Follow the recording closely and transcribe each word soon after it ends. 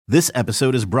This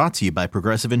episode is brought to you by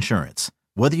Progressive Insurance.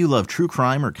 Whether you love true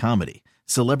crime or comedy,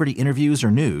 celebrity interviews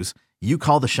or news, you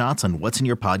call the shots on what's in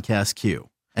your podcast queue.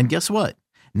 And guess what?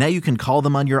 Now you can call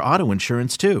them on your auto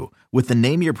insurance too with the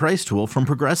Name Your Price tool from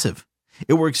Progressive.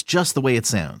 It works just the way it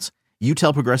sounds. You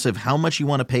tell Progressive how much you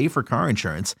want to pay for car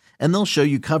insurance, and they'll show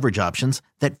you coverage options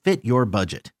that fit your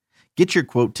budget. Get your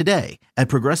quote today at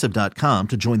Progressive.com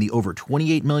to join the over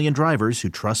 28 million drivers who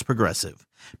trust Progressive.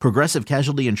 Progressive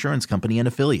Casualty Insurance Company and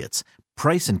Affiliates.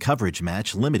 Price and coverage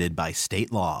match limited by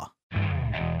state law.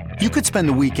 You could spend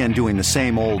the weekend doing the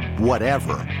same old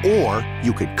whatever, or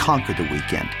you could conquer the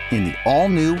weekend in the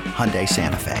all-new Hyundai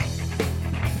Santa Fe.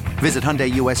 Visit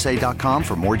HyundaiUSA.com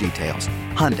for more details.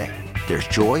 Hyundai, there's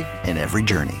joy in every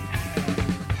journey.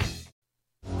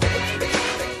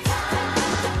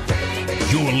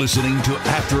 You're listening to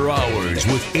After Hours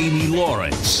with Amy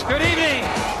Lawrence. Good evening.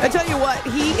 I tell you what,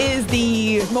 he is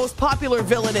the most popular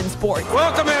villain in sports.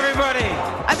 Welcome, everybody.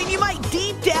 I mean, you might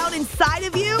deep down inside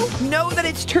of you know that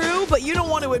it's true, but you don't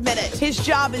want to admit it. His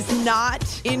job is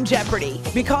not in jeopardy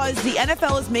because the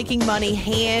NFL is making money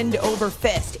hand over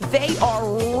fist. They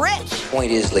are rich.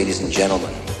 Point is, ladies and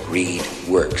gentlemen, greed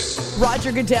works.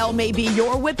 Roger Goodell may be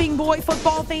your whipping boy,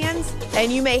 football fans,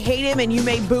 and you may hate him and you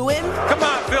may boo him. Come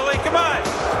on, Philly, come on.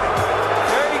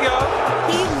 There you go.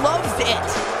 He loves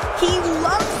it. He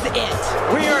loves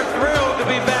it. We are thrilled to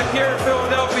be back here in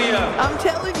Philadelphia. I'm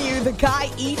telling you, the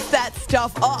guy eats that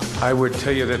stuff up. I would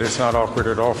tell you that it's not awkward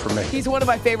at all for me. He's one of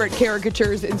my favorite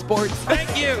caricatures in sports.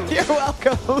 Thank you. You're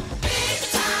welcome.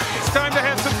 It's time to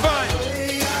have some fun.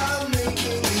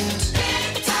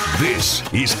 This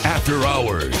is After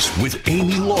Hours with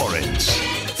Amy Lawrence.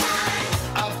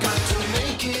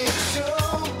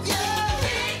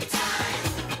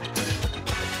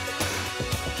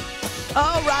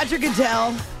 Oh, Roger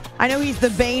Goodell. I know he's the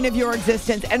bane of your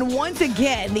existence. And once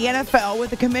again, the NFL, with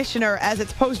the commissioner as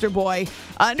its poster boy,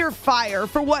 under fire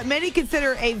for what many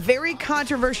consider a very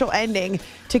controversial ending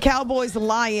to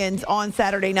Cowboys-Lions on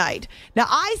Saturday night. Now,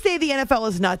 I say the NFL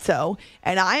is nutso,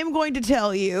 and I am going to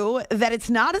tell you that it's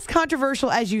not as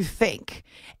controversial as you think.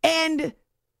 And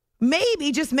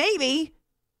maybe, just maybe,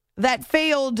 that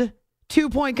failed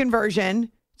two-point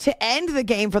conversion to end the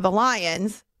game for the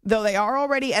Lions, though they are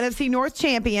already NFC North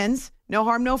champions, no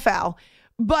harm, no foul.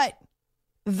 But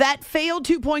that failed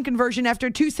two-point conversion after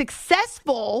two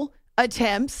successful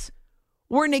attempts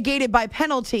were negated by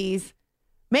penalties.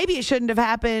 Maybe it shouldn't have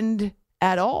happened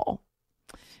at all.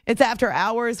 It's After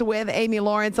Hours with Amy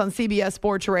Lawrence on CBS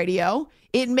Sports Radio.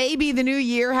 It may be the new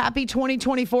year. Happy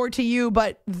 2024 to you,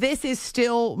 but this is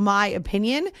still my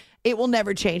opinion. It will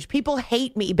never change. People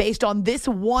hate me based on this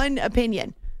one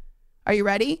opinion. Are you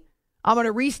ready? I'm going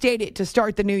to restate it to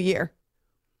start the new year.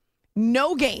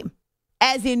 No game,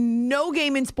 as in no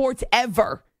game in sports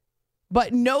ever,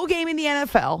 but no game in the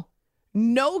NFL,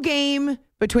 no game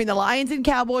between the Lions and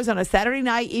Cowboys on a Saturday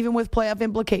night, even with playoff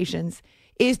implications,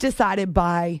 is decided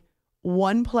by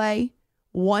one play,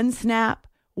 one snap,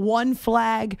 one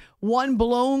flag, one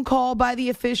blown call by the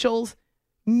officials.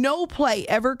 No play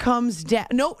ever comes down.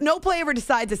 No play ever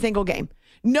decides a single game.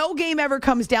 No game ever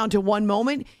comes down to one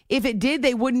moment. If it did,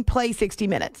 they wouldn't play 60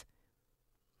 minutes.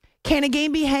 Can a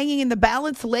game be hanging in the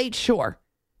balance late? Sure.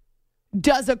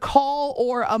 Does a call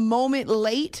or a moment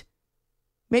late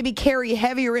maybe carry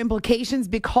heavier implications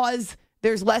because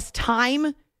there's less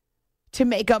time to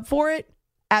make up for it?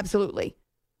 Absolutely.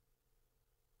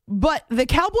 But the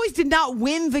Cowboys did not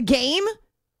win the game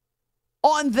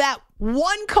on that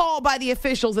one call by the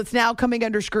officials that's now coming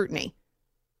under scrutiny.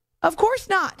 Of course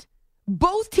not.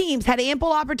 Both teams had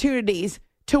ample opportunities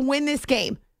to win this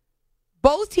game.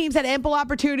 Both teams had ample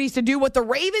opportunities to do what the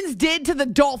Ravens did to the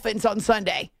Dolphins on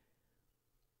Sunday.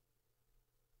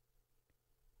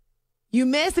 You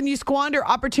miss and you squander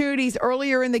opportunities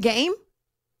earlier in the game.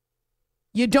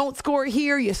 You don't score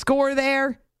here, you score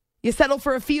there. You settle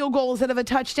for a field goal instead of a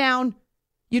touchdown.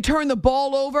 You turn the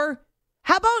ball over.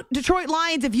 How about Detroit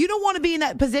Lions? If you don't want to be in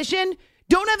that position,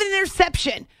 don't have an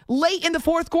interception late in the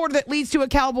fourth quarter that leads to a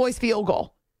Cowboys field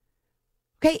goal.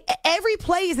 Okay, every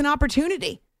play is an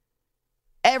opportunity.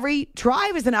 Every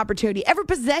drive is an opportunity. Every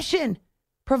possession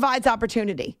provides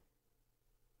opportunity.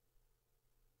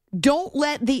 Don't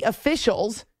let the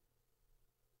officials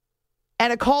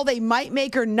and a call they might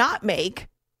make or not make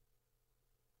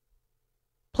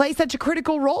play such a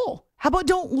critical role. How about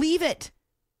don't leave it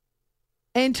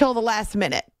until the last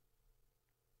minute?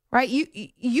 Right?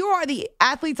 You are the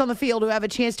athletes on the field who have a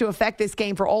chance to affect this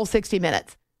game for all 60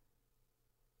 minutes.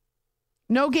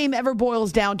 No game ever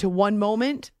boils down to one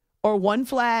moment or one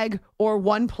flag or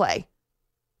one play.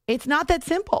 It's not that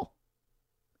simple.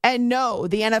 And no,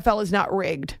 the NFL is not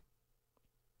rigged.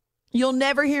 You'll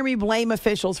never hear me blame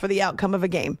officials for the outcome of a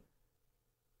game.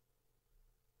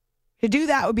 To do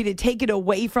that would be to take it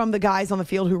away from the guys on the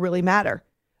field who really matter.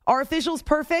 Are officials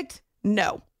perfect?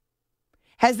 No.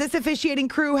 Has this officiating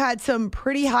crew had some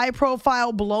pretty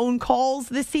high-profile blown calls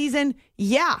this season?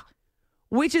 Yeah.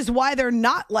 Which is why they're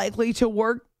not likely to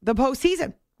work the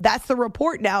postseason. That's the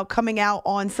report now coming out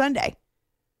on Sunday.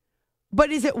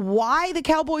 But is it why the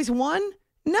Cowboys won?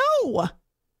 No.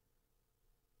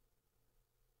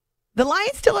 The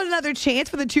Lions still had another chance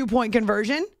for the 2-point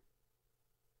conversion.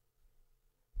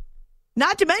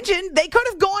 Not to mention, they could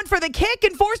have gone for the kick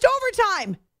and forced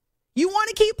overtime. You want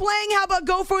to keep playing? How about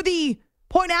go for the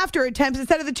point after attempts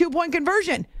instead of the 2-point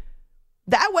conversion?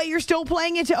 That way you're still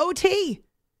playing into OT.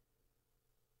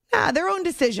 Their own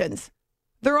decisions,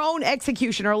 their own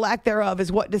execution or lack thereof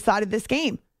is what decided this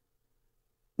game.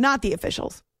 Not the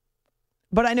officials.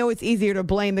 But I know it's easier to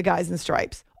blame the guys in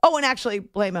stripes. Oh, and actually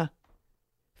blame a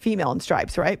female in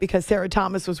stripes, right? Because Sarah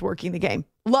Thomas was working the game.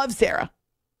 Love Sarah.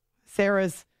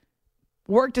 Sarah's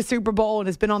worked a Super Bowl and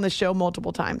has been on the show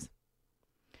multiple times.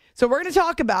 So we're going to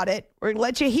talk about it. We're going to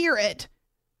let you hear it.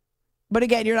 But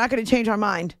again, you're not going to change our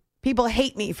mind. People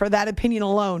hate me for that opinion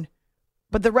alone.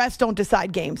 But the refs don't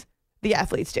decide games. The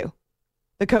athletes do.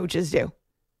 The coaches do.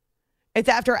 It's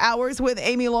After Hours with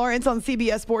Amy Lawrence on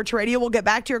CBS Sports Radio. We'll get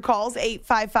back to your calls,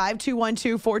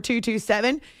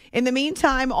 855-212-4227. In the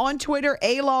meantime, on Twitter,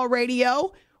 A-Law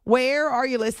Radio. Where are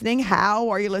you listening? How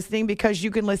are you listening? Because you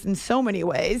can listen so many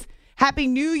ways. Happy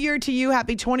New Year to you.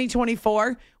 Happy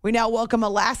 2024. We now welcome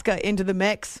Alaska into the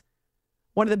mix.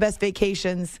 One of the best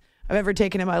vacations I've ever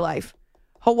taken in my life.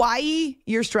 Hawaii,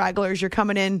 you're stragglers. You're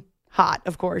coming in hot,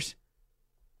 of course.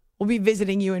 We'll be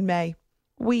visiting you in May.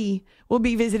 We will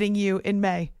be visiting you in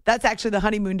May. That's actually the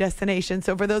honeymoon destination.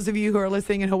 So for those of you who are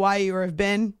listening in Hawaii or have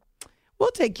been, we'll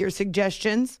take your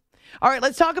suggestions. All right,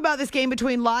 let's talk about this game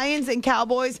between Lions and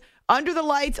Cowboys. Under the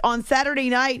lights on Saturday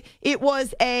night, it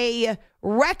was a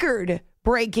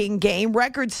record-breaking game,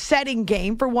 record-setting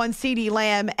game for one CeeDee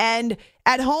Lamb. And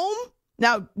at home,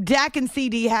 now Dak and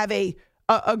CeeDee have a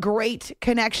great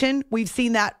connection. We've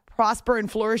seen that prosper and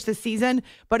flourish this season.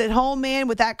 But at home, man,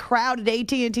 with that crowd at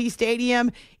AT&T Stadium,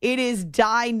 it is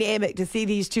dynamic to see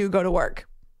these two go to work.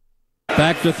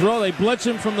 Back to throw. They blitz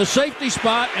him from the safety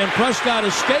spot, and Prescott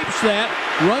escapes that,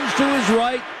 runs to his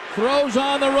right, throws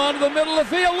on the run to the middle of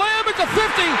the field. Lamb at the 50.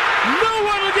 No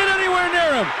one will get anywhere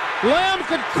near him. Lamb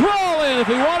could crawl in if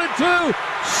he wanted to.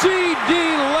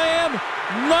 CeeDee Lamb,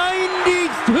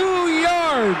 92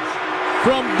 yards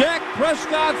from Dak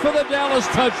Prescott for the Dallas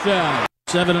touchdown.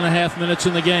 7.5 minutes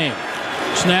in the game.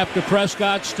 Snap to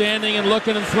Prescott, standing and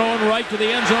looking and throwing right to the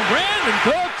end zone. Brandon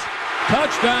Cooks,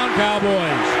 touchdown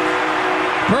Cowboys.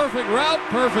 Perfect route,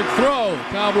 perfect throw.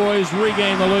 Cowboys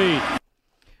regain the lead.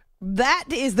 That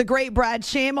is the great Brad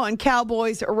Sham on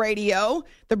Cowboys Radio.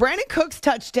 The Brandon Cooks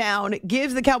touchdown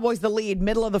gives the Cowboys the lead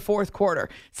middle of the fourth quarter.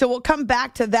 So we'll come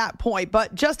back to that point.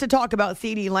 But just to talk about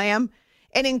CeeDee Lamb,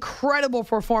 an incredible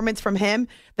performance from him.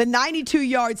 The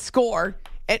 92-yard score.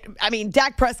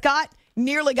 Dak Prescott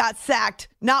nearly got sacked,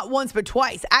 not once but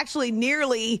twice. Actually,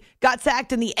 nearly got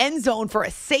sacked in the end zone for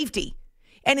a safety.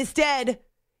 And instead,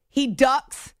 he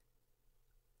ducks,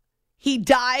 he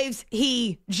dives,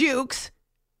 he jukes,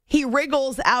 he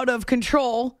wriggles out of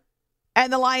control,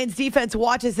 and the Lions defense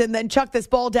watches him then chuck this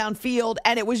ball downfield,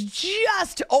 and it was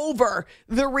just over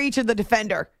the reach of the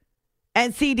defender.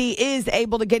 And CeeDee is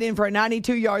able to get in for a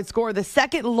 92-yard score, the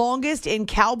second longest in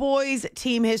Cowboys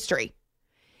team history.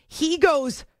 He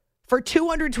goes for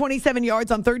 227 yards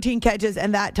on 13 catches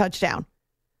and that touchdown.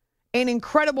 An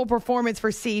incredible performance for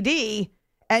CeeDee,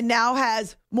 and now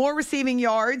has more receiving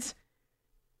yards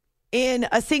in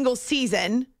a single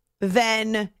season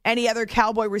than any other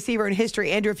Cowboy receiver in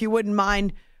history. Andrew, if you wouldn't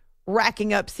mind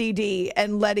racking up CeeDee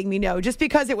and letting me know, just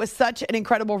because it was such an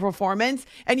incredible performance,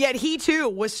 and yet he too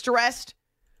was stressed.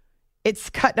 It's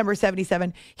cut number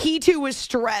 77. He too was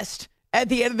stressed at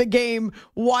the end of the game,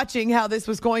 watching how this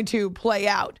was going to play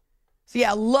out. So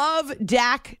yeah, love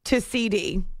Dak to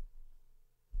CeeDee.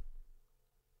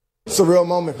 It's a real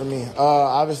moment for me.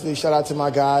 Obviously, shout out to my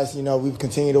guys. You know, we've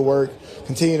continued to work,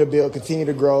 continue to build, continue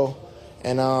to grow.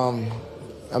 And,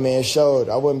 it showed.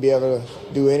 I wouldn't be able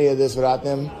to do any of this without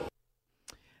them.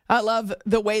 I love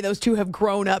the way those two have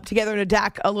grown up together. And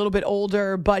Dak a little bit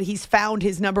older, but he's found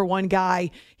his number one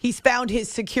guy. He's found his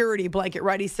security blanket,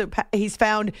 right? He's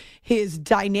found his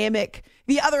dynamic,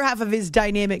 the other half of his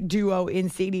dynamic duo in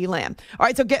CeeDee Lamb. All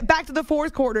right, so get back to the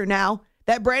fourth quarter now.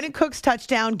 That Brandon Cooks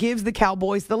touchdown gives the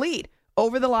Cowboys the lead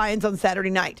over the Lions on Saturday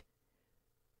night.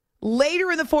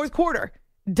 Later in the fourth quarter,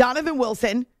 Donovan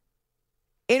Wilson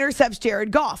intercepts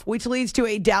Jared Goff, which leads to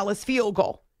a Dallas field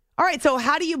goal. All right, so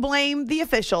how do you blame the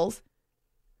officials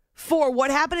for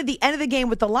what happened at the end of the game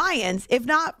with the Lions, if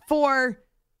not for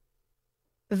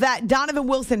that Donovan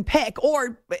Wilson pick,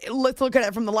 or let's look at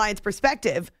it from the Lions'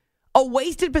 perspective, a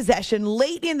wasted possession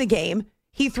late in the game.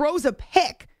 He throws a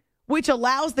pick, which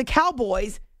allows the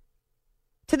Cowboys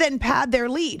to then pad their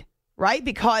lead, right?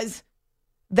 Because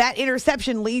that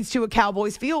interception leads to a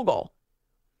Cowboys field goal.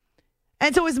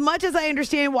 And so as much as I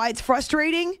understand why it's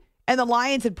frustrating and the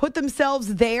Lions had put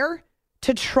themselves there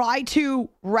to try to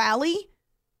rally,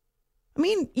 I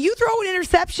mean, you throw an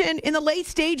interception in the late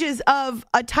stages of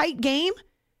a tight game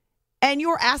and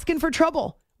you're asking for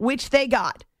trouble, which they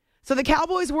got. So the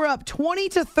Cowboys were up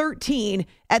 20-13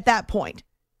 at that point.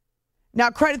 Now,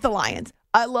 credit the Lions.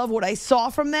 I love what I saw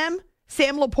from them.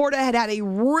 Sam Laporta had a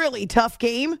really tough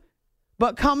game,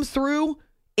 but comes through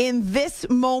in this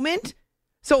moment.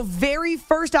 So very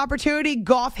first opportunity,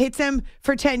 Goff hits him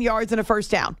for 10 yards and a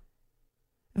first down.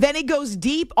 Then it goes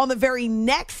deep on the very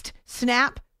next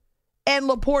snap, and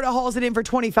Laporta hauls it in for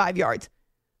 25 yards.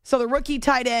 So the rookie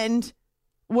tight end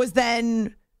was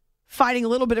then finding a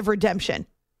little bit of redemption.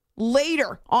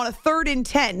 Later, on a 3rd and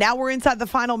 10, now we're inside the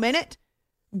final minute,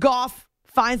 Goff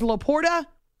finds Laporta,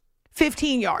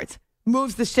 15 yards,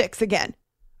 moves the sticks again.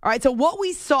 All right, so what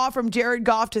we saw from Jared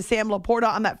Goff to Sam Laporta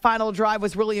on that final drive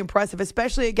was really impressive,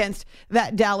 especially against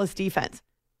that Dallas defense.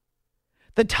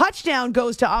 The touchdown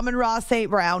goes to Amon-Ra St.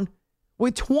 Brown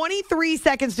with 23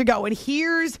 seconds to go, and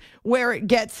here's where it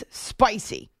gets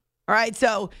spicy. All right,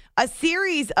 so a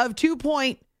series of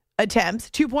two-point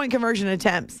conversion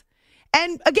attempts.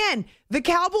 And again, the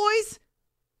Cowboys,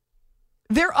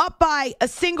 they're up by a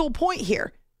single point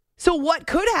here. So what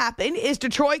could happen is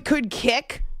Detroit could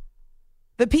kick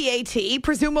the PAT,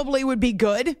 presumably would be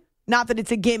good. Not that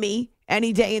it's a gimme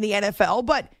any day in the NFL,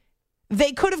 but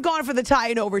they could have gone for the tie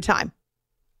in overtime.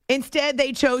 Instead,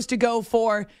 they chose to go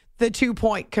for the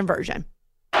 2-point conversion.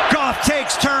 Goff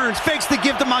takes turns, fakes the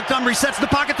give to Montgomery, sets the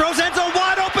pocket, throws end zone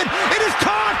wide open. It is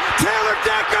caught. Taylor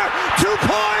Decker, 2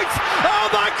 points. Oh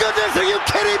my goodness, are you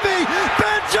kidding me?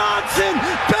 Ben Johnson.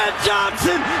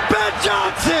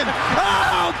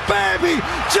 Oh baby,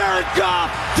 Jared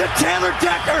Goff to Taylor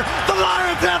Decker. The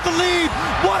Lions have the lead.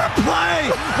 What a play!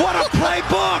 What a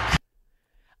playbook!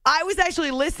 I was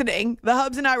actually listening. The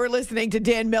Hubs and I were listening to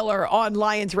Dan Miller on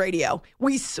Lions Radio.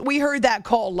 We heard that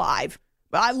call live.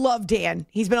 I love Dan.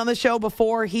 He's been on the show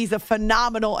before. He's a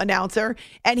phenomenal announcer,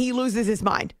 and he loses his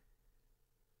mind.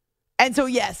 And so,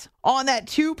 yes, on that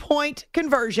 2-point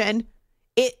conversion,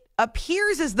 it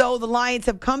appears as though the Lions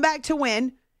have come back to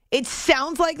win. It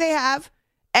sounds like they have,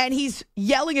 and he's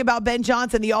yelling about Ben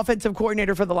Johnson, the offensive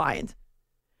coordinator for the Lions.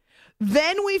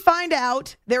 Then we find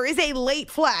out there is a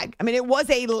late flag. I mean, it was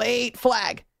a late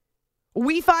flag.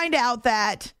 We find out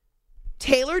that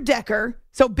Taylor Decker,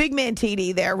 so big man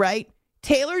TD there, right?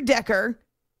 Taylor Decker,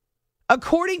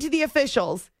 according to the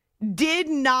officials, did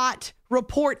not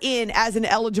report in as an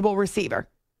eligible receiver.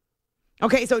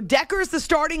 Okay, so Decker is the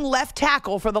starting left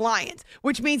tackle for the Lions,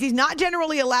 which means he's not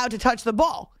generally allowed to touch the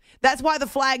ball. That's why the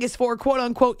flag is for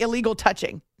quote-unquote illegal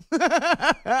touching.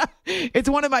 It's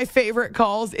one of my favorite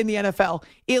calls in the NFL,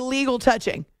 illegal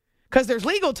touching. Because there's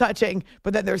legal touching,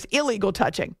 but then there's illegal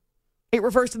touching. It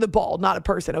refers to the ball, not a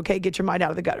person, okay? Get your mind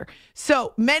out of the gutter.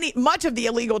 So much of the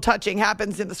illegal touching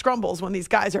happens in the scrumbles when these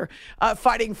guys are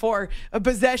fighting for a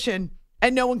possession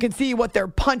and no one can see what they're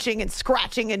punching and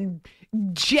scratching and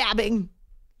jabbing.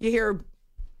 You hear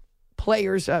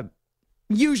players,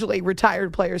 usually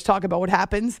retired players, talk about what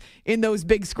happens in those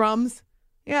big scrums.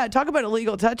 Yeah, talk about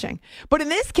illegal touching. But in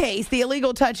this case, the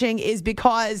illegal touching is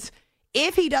because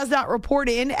if he does not report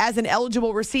in as an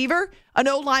eligible receiver, an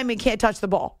O-lineman can't touch the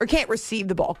ball or can't receive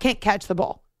the ball, can't catch the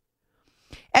ball.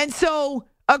 And so,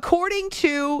 according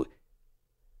to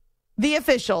the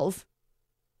officials,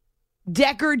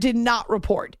 Decker did not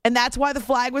report. And that's why the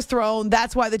flag was thrown.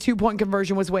 That's why the 2-point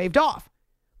conversion was waved off.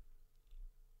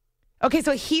 Okay,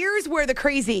 so here's where the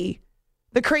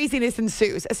craziness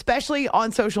ensues, especially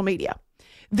on social media.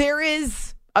 There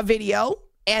is a video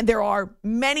and there are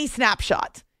many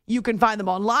snapshots. You can find them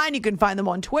online. You can find them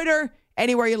on Twitter,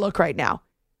 anywhere you look right now,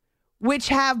 which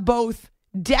have both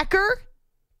Decker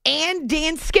and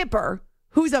Dan Skipper,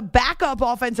 who's a backup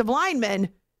offensive lineman,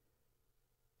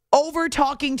 over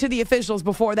talking to the officials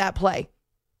before that play.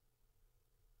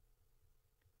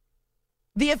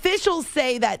 The officials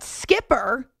say that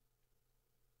Skipper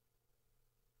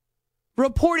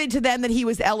reported to them that he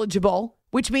was eligible,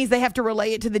 which means they have to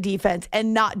relay it to the defense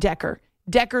and not Decker.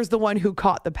 Decker's the one who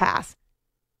caught the pass.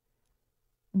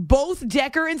 Both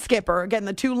Decker and Skipper, again,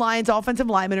 the two Lions offensive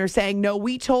linemen, are saying, no,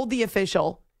 we told the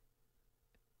official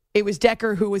it was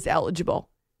Decker who was eligible.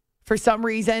 For some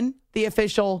reason, the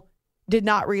official did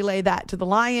not relay that to the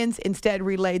Lions, instead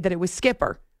relayed that it was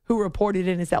Skipper who reported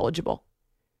in as eligible.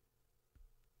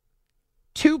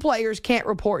 Two players can't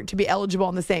report to be eligible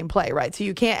on the same play, right? So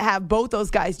you can't have both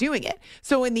those guys doing it.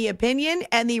 So in the opinion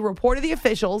and the report of the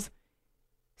officials,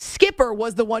 Skipper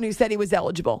was the one who said he was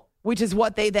eligible, which is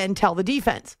what they then tell the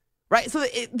defense, right? So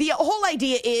the whole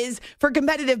idea is for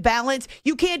competitive balance,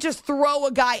 you can't just throw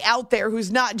a guy out there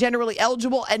who's not generally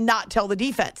eligible and not tell the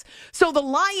defense. So the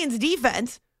Lions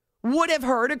defense would have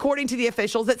heard, according to the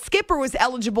officials, that Skipper was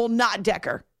eligible, not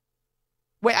Decker.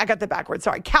 Wait, I got that backwards.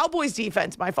 Sorry. Cowboys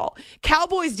defense, my fault.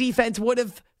 Cowboys defense would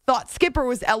have thought Skipper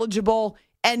was eligible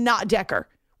and not Decker,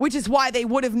 which is why they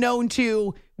would have known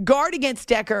to guard against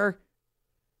Decker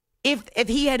if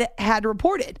he had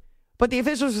reported. But the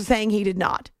officials were saying he did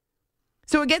not.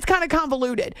 So it gets kind of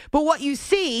convoluted. But what you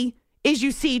see is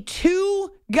you see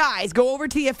two guys go over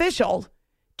to the official,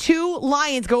 two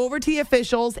Lions go over to the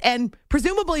officials, and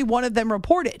presumably one of them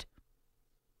reported.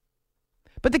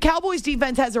 But the Cowboys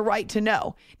defense has a right to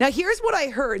know. Now, here's what I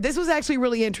heard. This was actually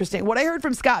really interesting. What I heard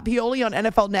from Scott Pioli on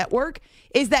NFL Network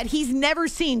is that he's never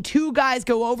seen two guys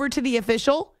go over to the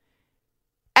official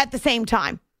at the same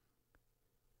time.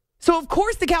 So, of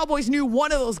course, the Cowboys knew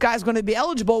one of those guys was going to be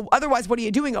eligible. Otherwise, what are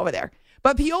you doing over there?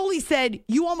 But Pioli said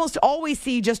you almost always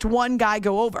see just one guy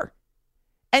go over.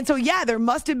 And so, yeah, there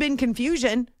must have been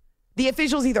confusion. The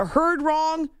officials either heard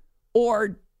wrong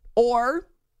or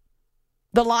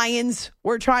the Lions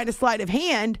were trying to sleight of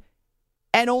hand,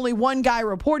 and only one guy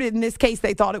reported. In this case,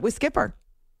 they thought it was Skipper.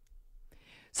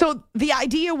 So the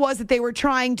idea was that they were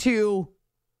trying to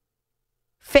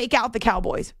fake out the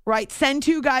Cowboys, right? Send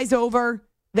two guys over.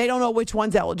 They don't know which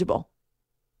one's eligible.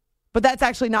 But that's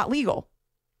actually not legal.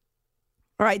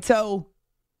 All right, so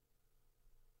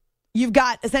you've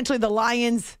got essentially the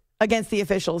Lions against the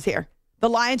officials here. The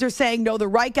Lions are saying, no, the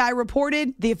right guy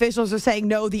reported. The officials are saying,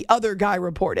 no, the other guy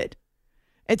reported.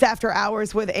 It's After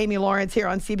Hours with Amy Lawrence here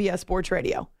on CBS Sports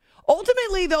Radio.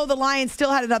 Ultimately, though, the Lions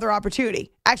still had another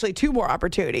opportunity. Actually, two more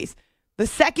opportunities. The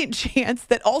second chance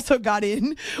that also got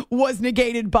in was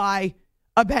negated by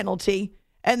a penalty.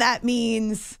 And that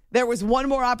means there was one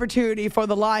more opportunity for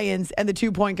the Lions and the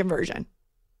 2-point conversion.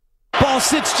 Ball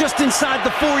sits just inside the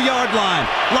 4-yard line.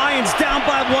 Lions down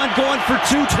by one, going for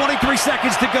 2, 23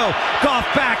 seconds to go. Goff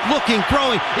back, looking,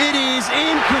 throwing. It is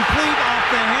incomplete off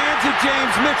the hands of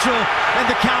James Mitchell, and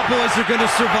the Cowboys are going to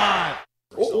survive.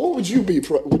 What would you be?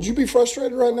 Would you be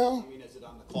frustrated right now? I mean, is it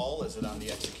on the call? Is it on the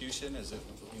execution? Is it,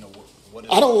 what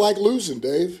is I don't like losing,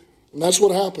 Dave, and that's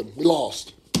what happened. We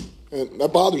lost, and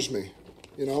that bothers me.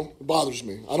 It bothers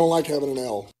me. I don't like having an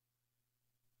L.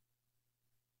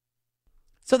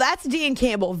 So that's Dan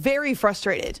Campbell, very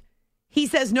frustrated. He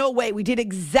says, no way, we did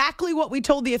exactly what we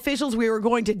told the officials we were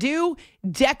going to do.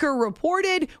 Decker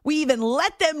reported. We even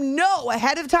let them know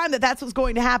ahead of time that that's what's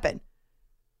going to happen.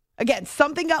 Again,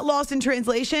 something got lost in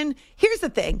translation. Here's the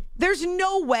thing. There's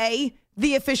no way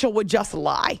the official would just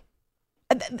lie.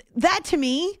 That, to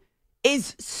me,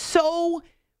 is so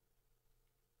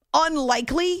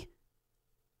unlikely.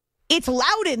 It's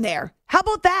loud in there. How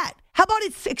about that? How about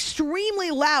it's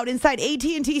extremely loud inside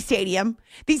AT&T Stadium?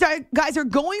 These guys are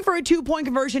going for a 2-point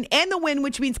conversion and the win,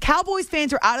 which means Cowboys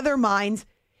fans are out of their minds.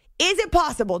 Is it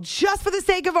possible, just for the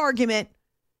sake of argument,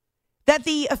 that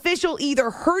the official either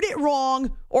heard it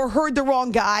wrong or heard the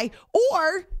wrong guy,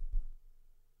 or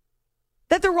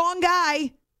that the wrong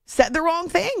guy said the wrong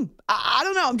thing? I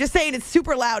don't know. I'm just saying it's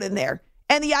super loud in there.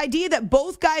 And the idea that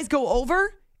both guys go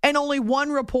over and only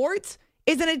one reports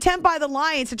is an attempt by the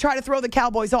Lions to try to throw the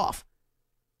Cowboys off.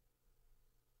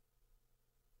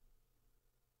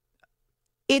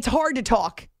 It's hard to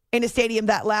talk in a stadium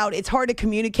that loud. It's hard to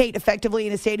communicate effectively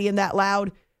in a stadium that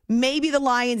loud. Maybe the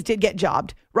Lions did get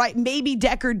jobbed, right? Maybe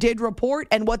Decker did report,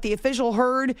 and what the official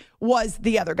heard was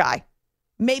the other guy.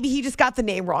 Maybe he just got the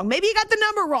name wrong. Maybe he got the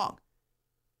number wrong.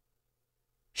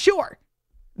 Sure,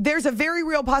 there's a very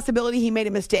real possibility he made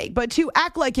a mistake, but to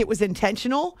act like it was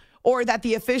intentional or that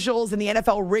the officials and the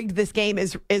NFL rigged this game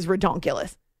is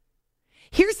redonkulous.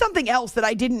 Here's something else that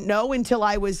I didn't know until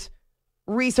I was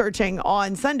researching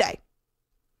on Sunday.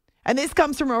 And this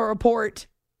comes from a report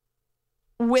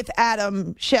with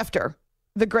Adam Schefter,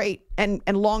 the great and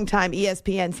longtime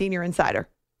ESPN senior insider.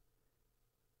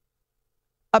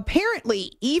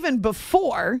 Apparently, even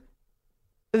before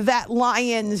that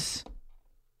Lions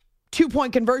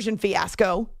 2-point conversion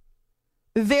fiasco,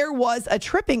 there was a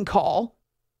tripping call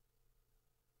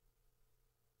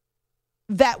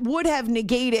that would have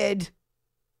negated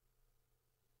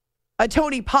a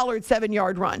Tony Pollard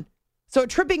 7-yard run. So a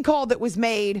tripping call that was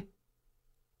made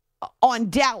on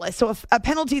Dallas. So a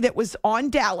penalty that was on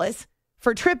Dallas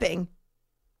for tripping.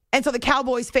 And so the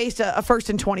Cowboys faced a 1st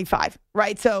and 25,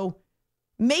 right? So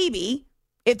maybe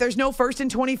if there's no 1st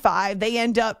and 25, they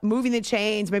end up moving the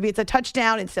chains. Maybe it's a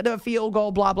touchdown instead of a field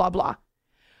goal, blah, blah, blah.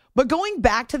 But going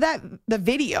back to the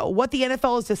video, what the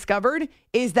NFL has discovered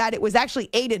is that it was actually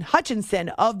Aiden Hutchinson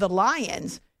of the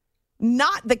Lions,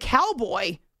 not the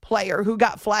Cowboy player who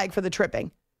got flagged for the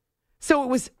tripping.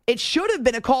 So it should have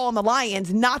been a call on the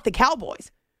Lions, not the Cowboys.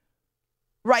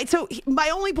 Right? So my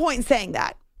only point in saying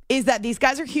that is that these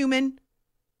guys are human.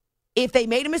 If they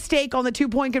made a mistake on the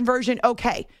 2-point conversion,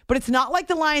 okay. But it's not like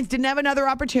the Lions didn't have another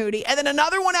opportunity and then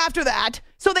another one after that.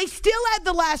 So they still had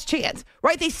the last chance,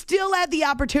 right? They still had the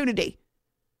opportunity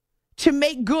to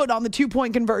make good on the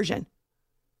 2-point conversion.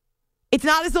 It's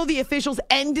not as though the officials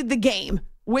ended the game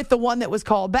with the one that was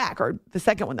called back or the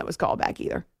second one that was called back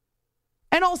either.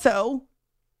 And also,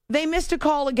 they missed a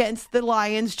call against the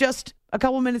Lions just a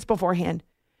couple minutes beforehand.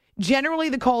 Generally,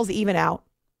 the calls even out.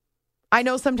 I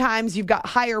know sometimes you've got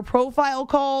higher profile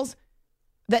calls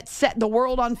that set the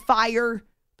world on fire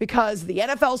because the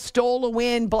NFL stole a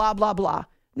win, blah, blah, blah.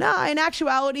 Nah, in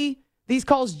actuality, these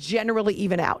calls generally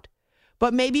even out.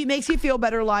 But maybe it makes you feel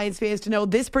better, Lions fans, to know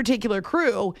this particular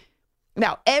crew.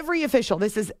 Now, every official,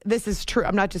 this is true.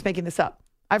 I'm not just making this up.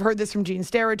 I've heard this from Gene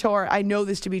Steratore. I know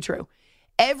this to be true.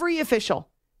 Every official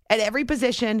at every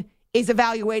position is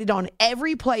evaluated on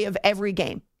every play of every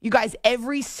game. You guys,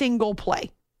 every single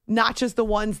play, not just the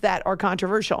ones that are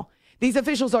controversial. These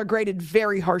officials are graded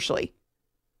very harshly.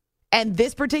 And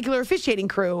this particular officiating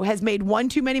crew has made one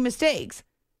too many mistakes.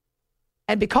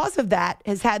 And because of that,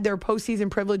 has had their postseason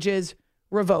privileges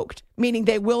revoked, meaning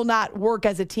they will not work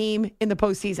as a team in the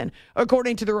postseason,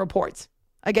 according to the reports.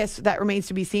 I guess that remains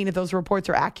to be seen if those reports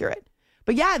are accurate.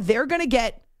 But yeah, they're going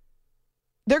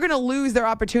to lose their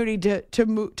opportunity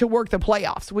to work the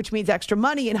playoffs, which means extra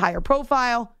money and higher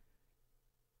profile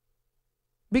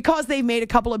because they've made a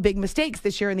couple of big mistakes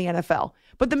this year in the NFL.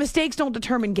 But the mistakes don't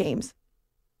determine games.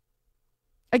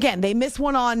 Again, they missed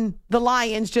one on the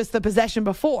Lions just the possession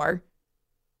before,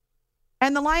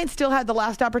 and the Lions still had the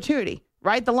last opportunity,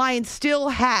 right? The Lions still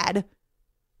had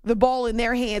the ball in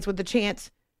their hands with the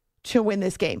chance to win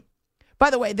this game. By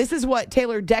the way, this is what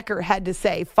Taylor Decker had to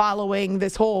say following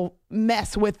this whole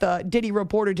mess with the did he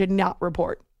report or did not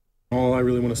report. All I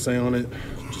really want to say on it,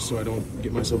 just so I don't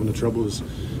get myself into trouble, is,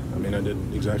 I did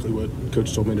exactly what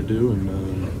Coach told me to do, and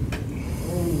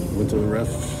went to the ref,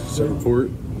 said report,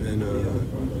 and I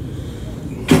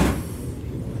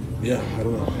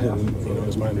don't know. And,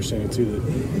 it's my understanding too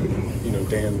that,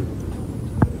 Dan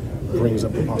brings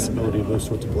up the possibility of those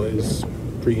sorts of plays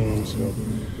pregame, so.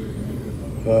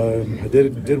 I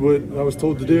did what I was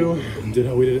told to do, did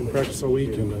how we did it in practice all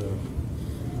week, and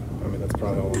that's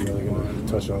probably all I'm really going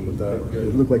to touch on with that.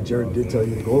 It looked like Jared did tell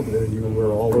you to go over there, and you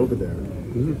were all over there.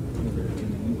 Mm-hmm.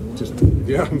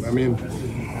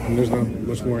 There's not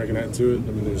much more I can add to it.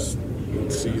 Let's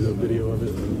see the video of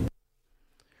it.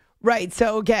 Right,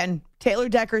 so again, Taylor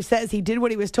Decker says he did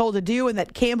what he was told to do and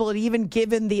that Campbell had even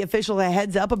given the officials a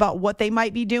heads up about what they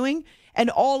might be doing, and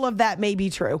all of that may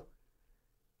be true.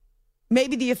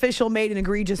 Maybe the official made an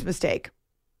egregious mistake,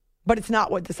 but it's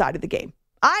not what decided the game.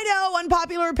 I know,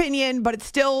 unpopular opinion, but it's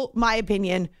still my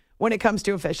opinion when it comes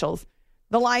to officials.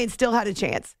 The Lions still had a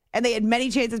chance, and they had many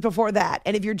chances before that.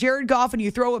 And if you're Jared Goff and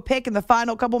you throw a pick in the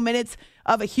final couple minutes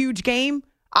of a huge game,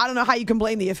 I don't know how you can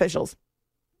blame the officials.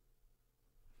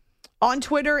 On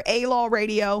Twitter, A-Law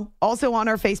Radio, also on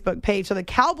our Facebook page. So the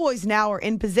Cowboys now are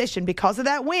in position because of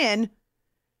that win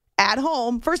at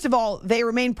home. First of all, they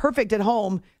remain perfect at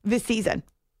home this season.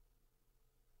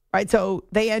 Right, so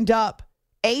they end up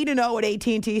 8-0 at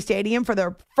AT&T Stadium for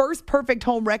their first perfect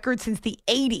home record since the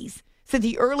 80s, since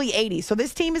the early 80s. So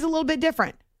this team is a little bit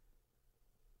different.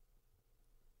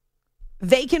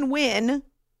 They can win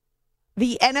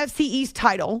the NFC East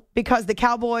title because the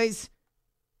Cowboys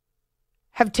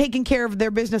have taken care of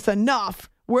their business enough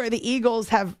where the Eagles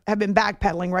have been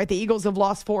backpedaling, right? The Eagles have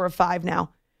lost 4 of 5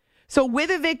 now. So with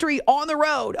a victory on the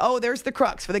road, there's the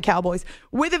crux for the Cowboys.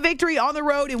 With a victory on the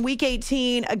road in Week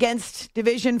 18 against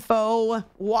division foe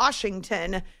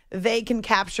Washington, they can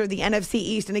capture the NFC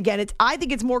East. And again, I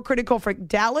think it's more critical for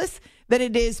Dallas than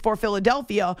it is for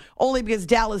Philadelphia, only because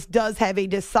Dallas does have a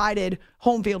decided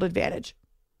home field advantage.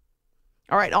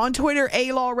 All right, on Twitter,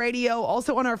 A-Law Radio,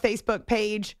 also on our Facebook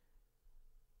page.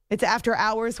 It's After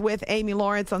Hours with Amy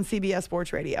Lawrence on CBS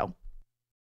Sports Radio.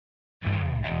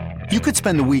 You could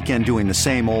spend the weekend doing the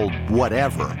same old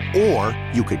whatever, or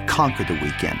you could conquer the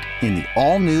weekend in the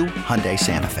all-new Hyundai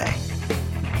Santa Fe.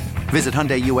 Visit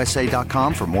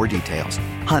HyundaiUSA.com for more details.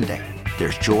 Hyundai,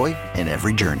 there's joy in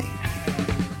every journey.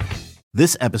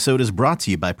 This episode is brought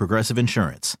to you by Progressive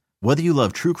Insurance. Whether you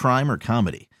love true crime or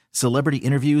comedy, celebrity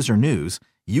interviews or news,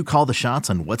 you call the shots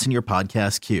on what's in your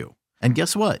podcast queue. And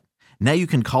guess what? Now you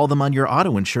can call them on your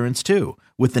auto insurance too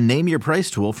with the Name Your Price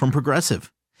tool from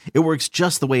Progressive. It works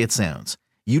just the way it sounds.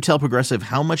 You tell Progressive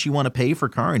how much you want to pay for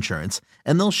car insurance,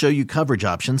 and they'll show you coverage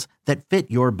options that fit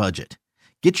your budget.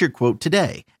 Get your quote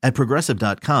today at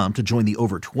Progressive.com to join the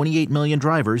over 28 million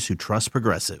drivers who trust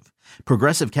Progressive.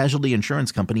 Progressive Casualty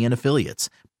Insurance Company and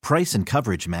Affiliates. Price and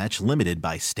coverage match limited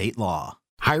by state law.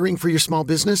 Hiring for your small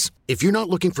business? If you're not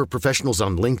looking for professionals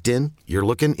on LinkedIn, you're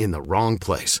looking in the wrong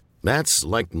place. That's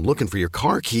like looking for your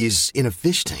car keys in a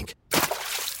fish tank.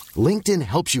 LinkedIn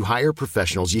helps you hire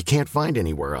professionals you can't find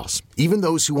anywhere else, even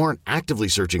those who aren't actively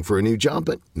searching for a new job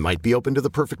but might be open to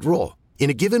the perfect role. In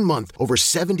a given month, over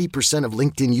 70% of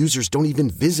LinkedIn users don't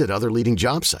even visit other leading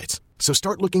job sites. So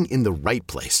start looking in the right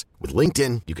place. With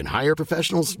LinkedIn, you can hire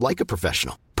professionals like a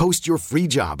professional. Post your free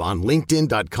job on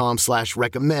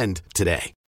linkedin.com/recommend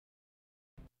today.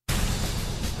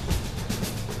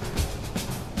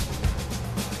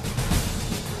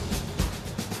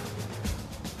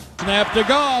 Snap to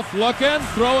Goff, looking,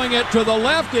 throwing it to the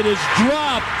left. It is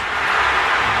dropped.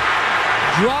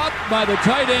 Dropped by the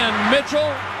tight end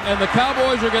Mitchell, and the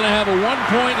Cowboys are going to have a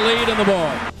 1-point lead in the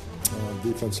ball.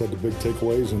 Defense had the big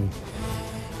takeaways, and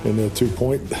the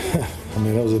 2-point, I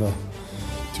mean, that was in a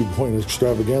 2-point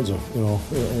extravaganza,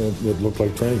 it looked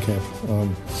like training camp.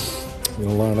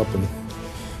 Line up and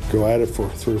go at it for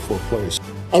 3 or 4 plays.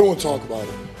 I don't want to talk about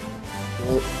it.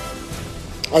 Right?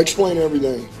 I explain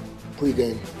everything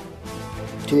pregame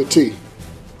to a T.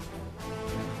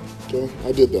 Okay,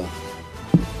 I did that.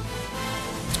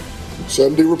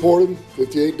 70 reported,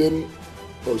 58 didn't,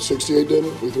 or 68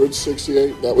 didn't. We threw it to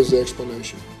 68. That was the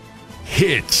explanation.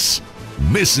 Hits,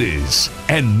 misses,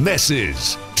 and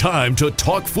messes. Time to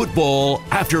talk football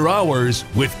after hours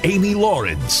with Amy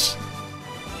Lawrence.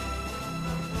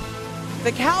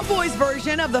 The Cowboys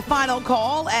version of the final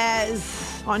call,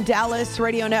 as on Dallas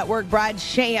Radio Network, Brad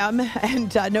Sham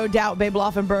and no doubt Babe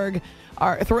Laufenberg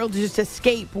are thrilled to just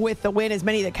escape with the win, as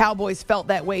many of the Cowboys felt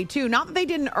that way too. Not that they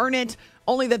didn't earn it,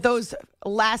 only that those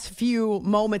last few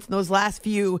moments, those last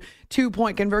few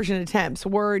 2-point conversion attempts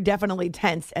were definitely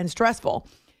tense and stressful.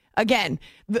 Again,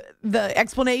 the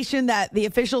explanation that the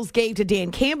officials gave to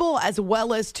Dan Campbell, as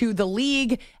well as to the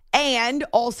league, and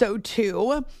also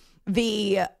to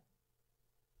the,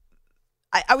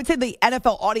 I would say, the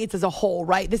NFL audience as a whole,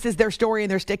 right? This is their story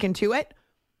and they're sticking to it.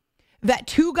 That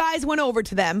 2 guys went over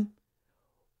to them.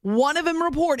 One of them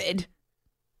reported,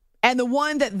 and the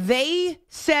one that they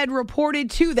said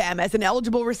reported to them as an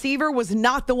eligible receiver was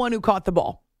not the one who caught the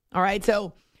ball. All right,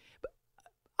 so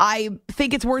I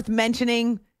think it's worth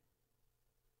mentioning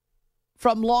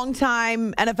from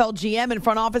longtime NFL GM and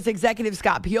front office executive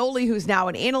Scott Pioli, who's now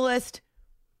an analyst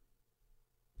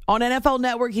on NFL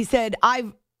Network. He said,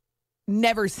 I've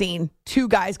never seen 2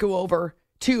 guys go over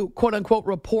to quote unquote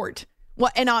report.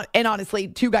 Well, and honestly,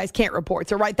 2 guys can't report.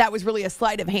 So, right, that was really a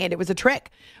sleight of hand. It was a trick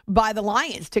by the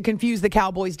Lions to confuse the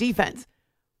Cowboys defense.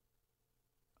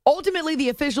 Ultimately, the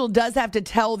official does have to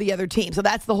tell the other team. So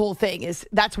that's the whole thing, is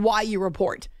that's why you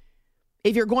report.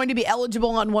 If you're going to be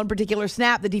eligible on one particular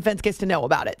snap, the defense gets to know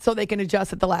about it so they can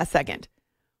adjust at the last second.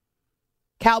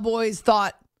 Cowboys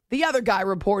thought the other guy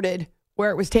reported,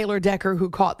 where it was Taylor Decker who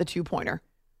caught the 2-pointer.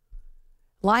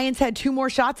 Lions had 2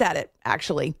 more shots at it,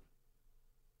 actually.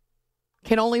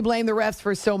 Can only blame the refs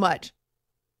for so much.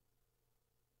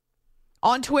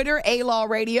 On Twitter, A-Law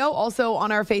Radio, also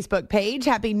on our Facebook page.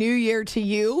 Happy New Year to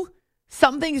you.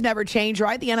 Some things never change,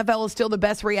 right? The NFL is still the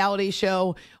best reality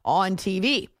show on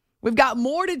TV. We've got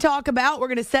more to talk about. We're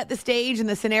going to set the stage and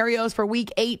the scenarios for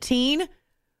Week 18.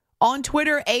 On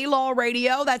Twitter, A-Law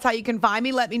Radio. That's how you can find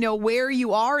me. Let me know where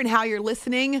you are and how you're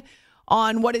listening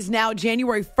on what is now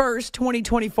January 1st,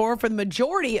 2024 for the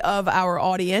majority of our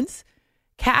audience.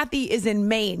 Kathy is in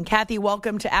Maine. Kathy,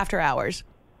 welcome to After Hours.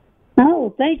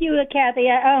 Oh, thank you, Kathy.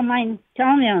 I'm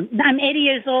telling you, I'm 80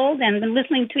 years old and been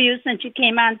listening to you since you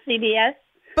came on CBS.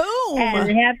 Boom!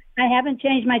 And I haven't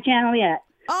changed my channel yet.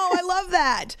 Oh, I love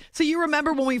that. So you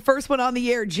remember when we first went on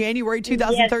the air, January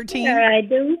 2013? Yes, I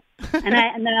do. And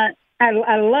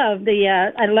I love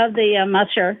the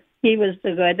Musher. He was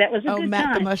the good. That was a good Matt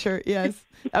time. the Musher. Yes,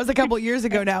 that was a couple of years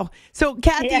ago now. So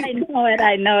Kathy, yeah, I know it.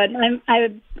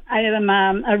 I am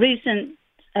a recent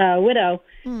widow,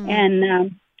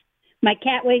 and my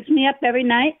cat wakes me up every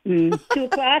night. And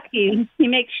 2:00, he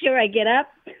makes sure I get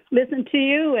up, listen to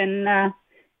you, and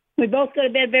we both go to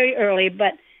bed very early.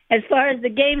 But as far as the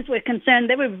games were concerned,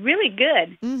 they were really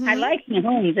good. Mm-hmm. I liked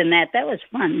Mahomes in that. That was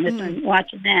fun,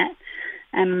 watching that.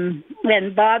 And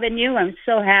Bob and you, I'm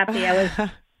so happy.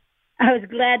 I was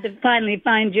glad to finally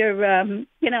find your,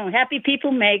 happy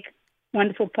people make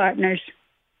wonderful partners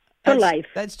for life.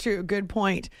 That's true. Good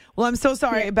point. Well, I'm so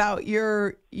sorry about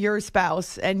your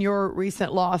spouse and your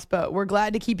recent loss, but we're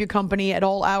glad to keep you company at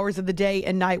all hours of the day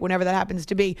and night, whenever that happens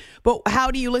to be. But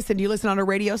how do you listen? Do you listen on a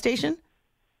radio station?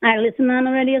 I listen on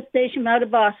a radio station out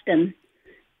of Boston,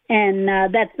 and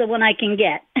that's the one I can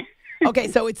get. Okay,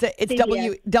 so it's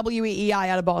WEEI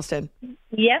out of Boston.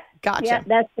 Yep. Gotcha. Yep,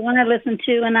 that's the one I listen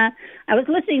to, and I was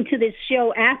listening to this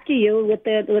show after you with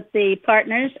the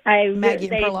partners. Maggie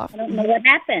and Perloff. I don't know what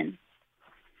happened.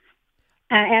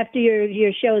 After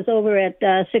your show is over at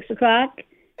 6 o'clock,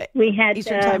 we had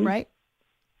Eastern time, right?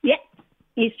 Yeah,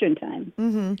 Eastern time.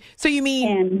 Mm-hmm. So you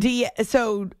mean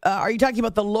are you talking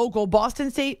about the local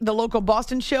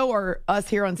Boston show, or us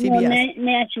here on CBS?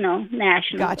 No,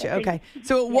 national. Gotcha. Okay.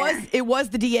 So it was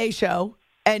the DA show,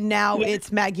 and now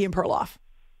it's Maggie and Perloff.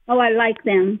 Oh, I like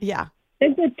them. Yeah,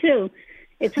 they're good too.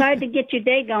 It's hard to get your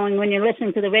day going when you're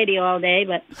listening to the radio all day,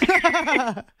 but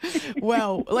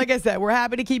well, like I said, we're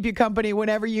happy to keep you company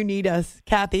whenever you need us.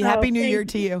 Kathy, Happy New Year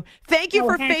to you. Thank you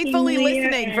for faithfully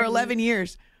listening for 11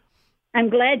 years. I'm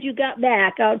glad you got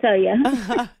back, I'll tell you.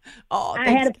 I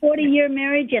had a 40-year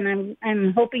marriage, and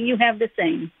I'm hoping you have the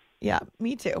same. Yeah,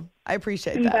 me too. I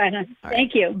appreciate that. Bye.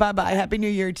 Thank you. Bye-bye. Happy New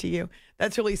Year to you.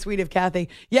 That's really sweet of Kathy.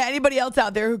 Yeah, anybody else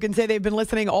out there who can say they've been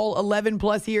listening all 11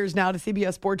 plus years now to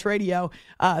CBS Sports Radio,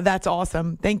 that's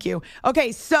awesome. Thank you.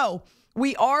 Okay, so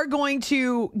we are going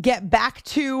to get back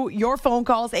to your phone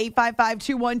calls,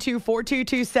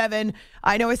 855-212-4227.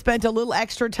 I know I spent a little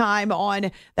extra time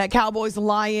on that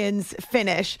Cowboys-Lions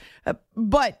finish,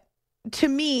 but to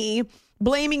me,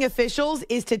 blaming officials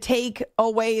is to take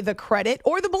away the credit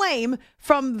or the blame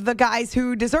from the guys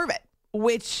who deserve it,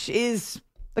 which is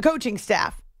the coaching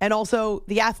staff and also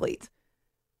the athletes.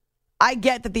 I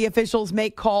get that the officials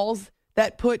make calls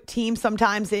that put teams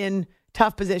sometimes in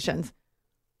tough positions.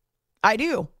 I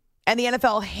do. And the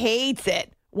NFL hates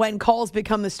it when calls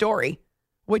become the story,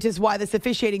 which is why this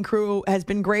officiating crew has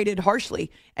been graded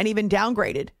harshly and even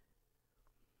downgraded.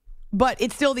 But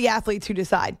it's still the athletes who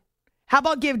decide. How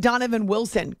about give Donovan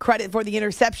Wilson credit for the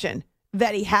interception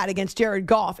that he had against Jared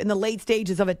Goff in the late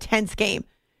stages of a tense game?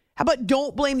 How about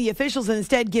don't blame the officials and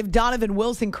instead give Donovan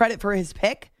Wilson credit for his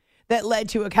pick that led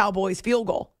to a Cowboys field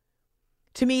goal?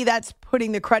 To me, that's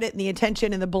putting the credit and the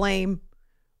attention and the blame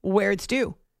where it's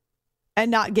due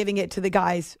and not giving it to the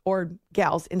guys or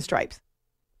gals in stripes.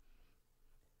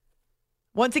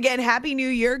 Once again, Happy New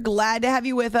Year. Glad to have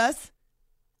you with us.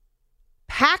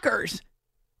 Packers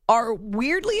are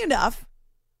weirdly enough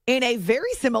in a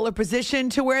very similar position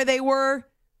to where they were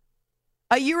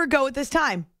a year ago at this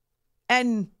time.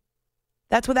 And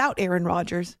that's without Aaron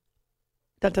Rodgers.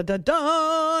 Dun, dun, dun,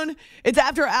 dun. It's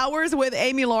After Hours with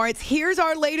Amy Lawrence. Here's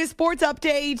our latest sports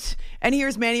update. And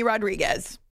here's Manny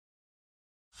Rodriguez.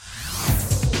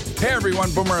 Hey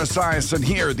everyone, Boomer Esiason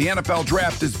here. The NFL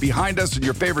draft is behind us and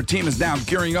your favorite team is now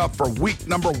gearing up for week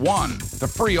number 1. The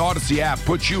free Odyssey app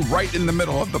puts you right in the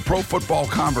middle of the pro football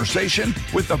conversation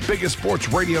with the biggest sports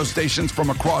radio stations from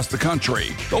across the country.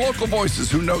 The local voices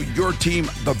who know your team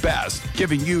the best,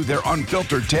 giving you their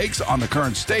unfiltered takes on the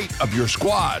current state of your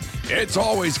squad. It's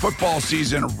always football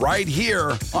season right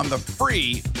here on the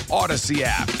free Odyssey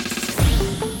app.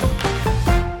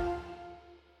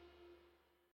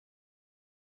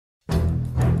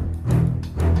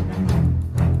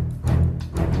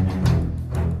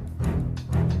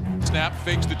 Snap,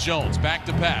 fakes to Jones, back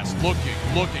to pass, looking,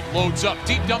 loads up,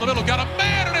 deep down the middle, got a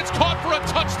man, and it's caught for a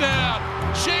touchdown.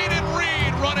 Shaden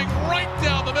Reed running right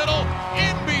down the middle,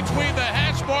 in between the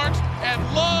hash marks, and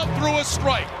Love threw a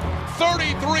strike.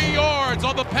 33 yards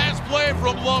on the pass play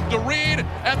from Love to Reed,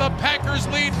 and the Packers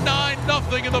lead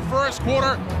 9-0 in the first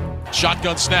quarter.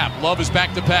 Shotgun snap. Love is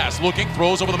back to pass. Looking,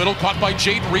 throws over the middle, caught by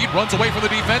Jaden Reed, runs away from the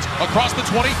defense, across the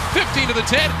 20, 15 to the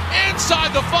 10,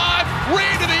 inside the 5,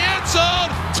 Reed to the end zone,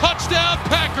 touchdown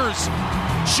Packers.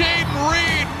 Jaden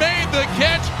Reed made the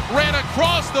catch, ran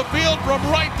across the field from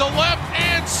right to left,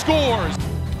 and scores.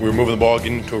 We were moving the ball,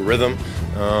 getting into a rhythm.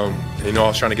 I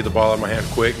was trying to get the ball out of my hand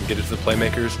quick and get it to the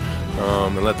playmakers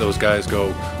and let those guys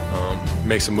go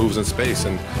make some moves in space.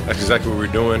 And that's exactly what we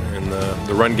were doing. And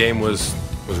the run game was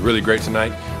really great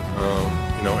tonight.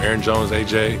 Aaron Jones,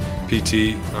 AJ,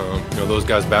 PT, those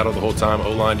guys battled the whole time.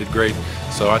 O-line did great.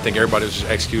 So I think everybody was just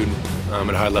executing at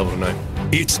a high level tonight.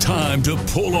 It's time to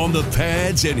pull on the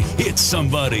pads and hit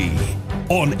somebody.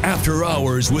 On After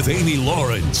Hours with Amy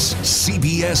Lawrence,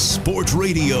 CBS Sports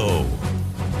Radio.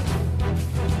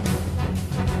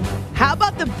 How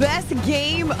about the best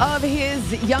game of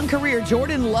his young career?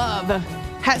 Jordan Love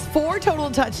has 4 total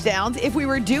touchdowns. If we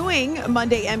were doing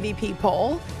Monday MVP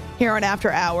poll, here on After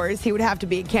Hours. He would have to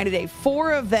be a candidate.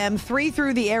 4 of them, 3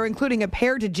 through the air, including a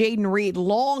pair to Jaden Reed.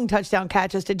 Long touchdown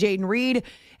catches to Jaden Reed.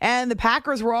 And the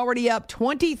Packers were already up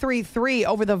 23-3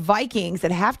 over the Vikings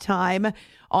at halftime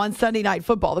on Sunday Night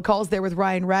Football. The call's there with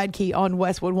Ryan Radke on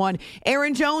Westwood One.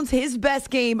 Aaron Jones, his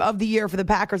best game of the year for the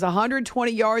Packers,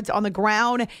 120 yards on the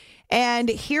ground. And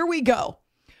here we go.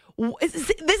 This is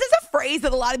a phrase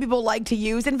that a lot of people like to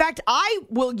use. In fact, I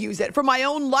will use it for my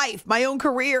own life, my own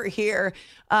career here.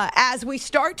 As we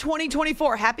start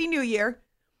 2024, Happy New Year.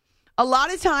 A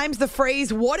lot of times the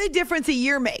phrase, what a difference a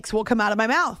year makes, will come out of my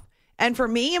mouth. And for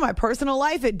me, in my personal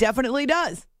life, it definitely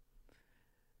does.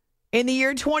 In the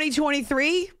year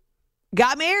 2023,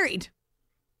 got married.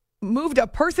 Moved a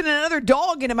person and another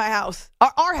dog into my house.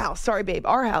 Our house. Sorry, babe.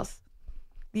 Our house.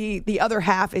 The other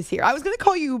half is here. I was going to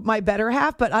call you my better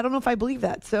half, but I don't know if I believe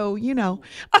that. So, I'm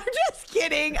just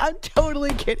kidding. I'm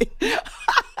totally kidding.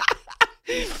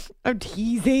 I'm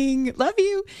teasing. Love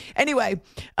you. Anyway,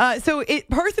 so it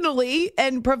personally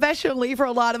and professionally for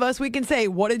a lot of us, we can say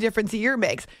what a difference a year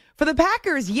makes. For the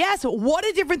Packers, yes, what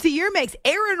a difference a year makes.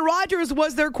 Aaron Rodgers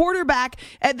was their quarterback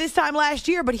at this time last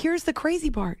year, but here's the crazy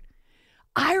part.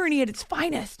 Irony at its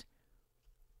finest.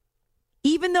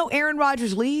 Even though Aaron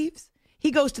Rodgers leaves, he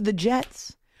goes to the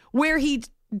Jets, where he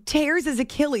tears his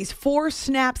Achilles 4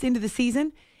 snaps into the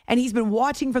season, and he's been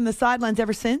watching from the sidelines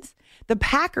ever since. The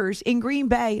Packers in Green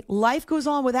Bay, life goes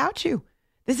on without you.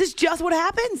 This is just what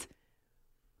happens.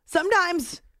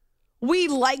 Sometimes we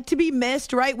like to be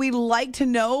missed, right? We like to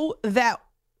know that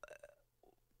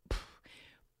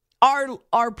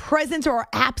our presence or our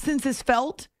absence is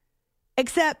felt,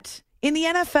 except in the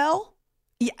NFL,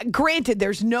 granted,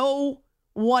 there's no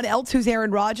one else who's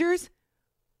Aaron Rodgers,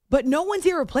 but no one's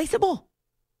irreplaceable.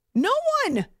 No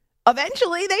one.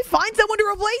 Eventually, they find someone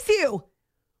to replace you.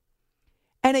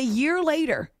 And a year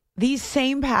later, these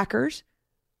same Packers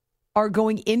are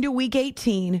going into Week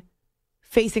 18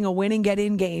 facing a win and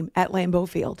get-in game at Lambeau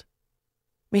Field.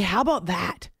 I mean, how about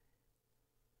that?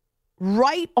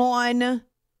 Right on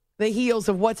the heels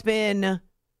of what's been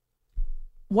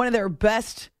one of their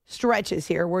best stretches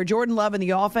here, where Jordan Love and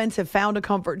the offense have found a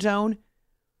comfort zone.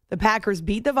 The Packers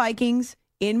beat the Vikings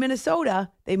in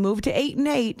Minnesota. They moved to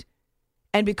 8-8.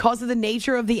 And because of the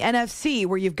nature of the NFC,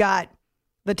 where you've got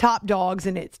the top dogs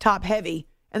and it's top heavy,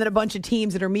 and then a bunch of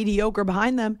teams that are mediocre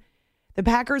behind them, the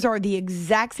Packers are the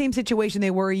exact same situation they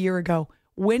were a year ago.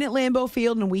 Win at Lambeau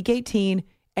Field in Week 18,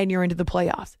 and you're into the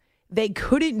playoffs. They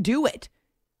couldn't do it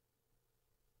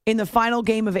in the final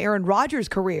game of Aaron Rodgers'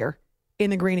 career in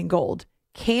the green and gold.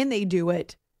 Can they do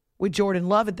it with Jordan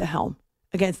Love at the helm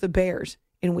against the Bears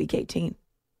in Week 18?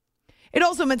 It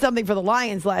also meant something for the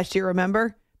Lions last year,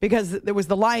 remember? Because there was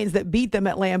the Lions that beat them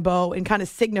at Lambeau and kind of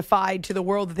signified to the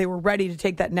world that they were ready to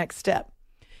take that next step.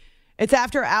 It's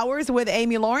After Hours with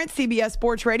Amy Lawrence, CBS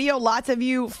Sports Radio. Lots of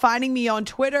you finding me on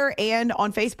Twitter and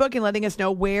on Facebook and letting us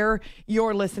know where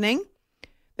you're listening.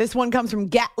 This one comes from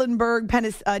Gatlinburg,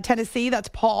 Tennessee. That's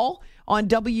Paul on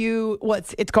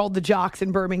it's called The Jocks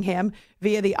in Birmingham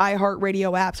via the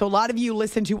iHeartRadio app. So a lot of you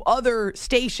listen to other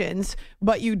stations,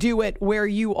 but you do it where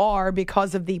you are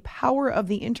because of the power of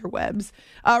the interwebs.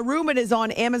 Ruben is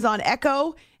on Amazon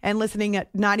Echo and listening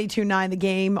at 92.9 The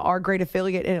Game, our great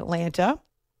affiliate in Atlanta.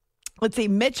 Let's see,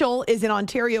 Mitchell is in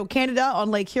Ontario, Canada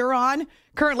on Lake Huron,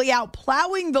 currently out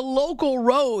plowing the local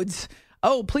roads.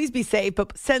 Oh, please be safe,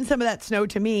 but send some of that snow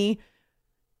to me.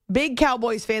 Big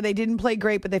Cowboys fan. They didn't play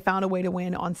great, but they found a way to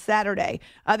win on Saturday.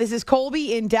 This is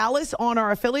Colby in Dallas on our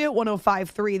affiliate,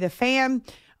 105.3 The Fan.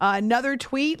 Another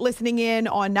tweet, listening in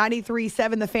on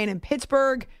 93.7 The Fan in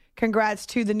Pittsburgh. Congrats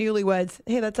to the newlyweds.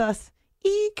 Hey, that's us.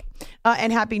 Eek.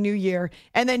 And Happy New Year.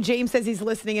 And then James says he's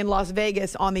listening in Las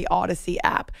Vegas on the Odyssey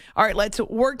app. All right, let's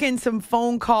work in some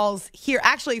phone calls here.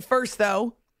 Actually, first,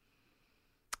 though,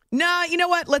 no, you know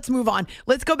what? Let's move on.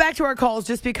 Let's go back to our calls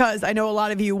just because I know a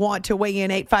lot of you want to weigh in.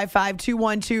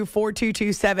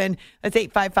 855-212-4227. That's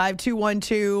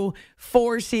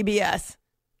 855-212-4CBS.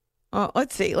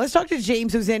 Let's see. Let's talk to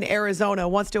James, who's in Arizona,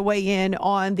 wants to weigh in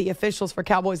on the officials for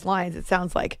Cowboys Lions, it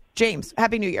sounds like. James,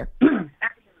 Happy New Year.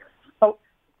 Oh,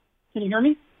 can you hear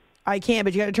me? I can,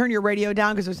 but you got to turn your radio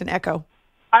down because there's an echo.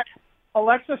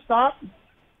 Alexa, stop.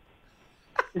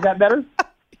 Is that better?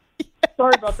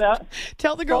 Sorry about that.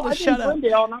 Tell the girl to shut up.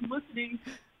 Glendale, and I'm listening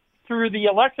through the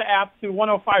Alexa app to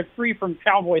 105.3 from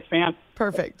Cowboys fans.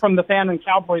 Perfect. From the fan and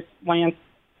Cowboys land.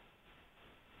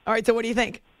 All right, so what do you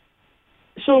think?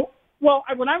 So,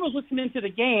 when I was listening to the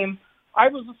game, I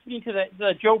was listening to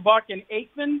the Joe Buck and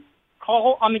Aikman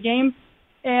call on the game,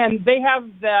 and they have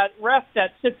that ref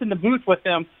that sits in the booth with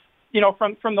them,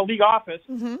 from the league office.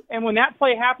 Mm-hmm. And when that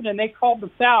play happened and they called the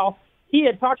foul, he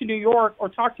had talked to New York or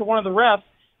talked to one of the refs,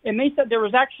 and they said there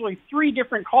was actually 3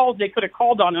 different calls they could have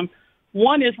called on him.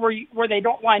 One is where they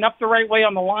don't line up the right way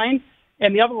on the line,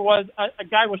 and the other was a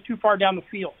guy was too far down the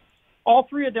field. All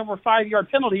 3 of them were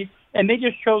 5-yard penalties, and they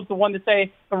just chose the one to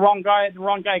say the wrong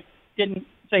guy didn't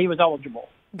say he was eligible.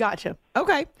 Gotcha.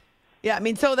 Okay. Yeah, I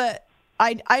mean, so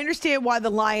I understand why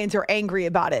the Lions are angry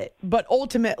about it, but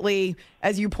ultimately,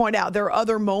 as you point out, there are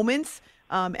other moments,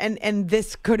 and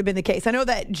this could have been the case. I know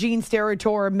that Gene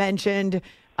Steratore mentioned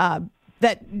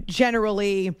that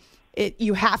generally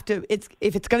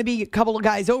if it's going to be a couple of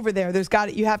guys over there,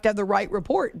 you have to have the right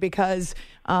report because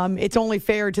it's only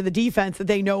fair to the defense that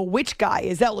they know which guy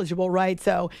is eligible, right?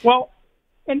 So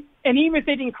and even if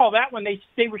they didn't call that one,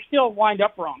 they were still lined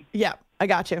up wrong. Yeah. I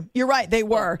got you. You're right. They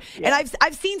were. Yeah. And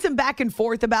I've seen some back and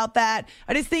forth about that.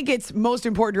 I just think it's most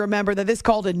important to remember that this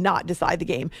call did not decide the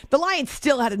game. The Lions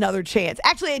still had another chance.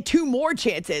 Actually, had 2 more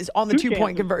chances on the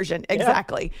 2-point conversion. Yeah.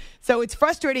 Exactly. So it's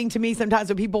frustrating to me sometimes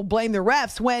when people blame the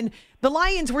refs when the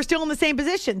Lions were still in the same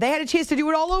position. They had a chance to do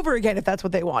it all over again if that's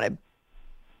what they wanted.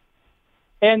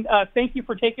 And thank you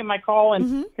for taking my call,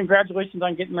 and congratulations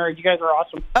on getting married. You guys are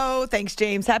awesome. Oh, thanks,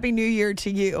 James. Happy New Year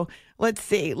to you. Let's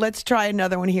see. Let's try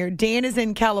another one here. Dan is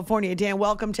in California. Dan,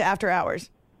 welcome to After Hours.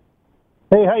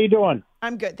 Hey, how you doing?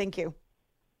 I'm good, thank you.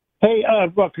 Hey,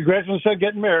 well, congratulations on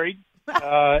getting married,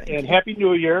 and Happy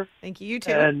New Year. Thank you. You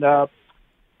too. And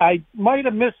I might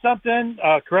have missed something.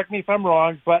 Correct me if I'm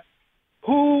wrong, but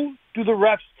who do the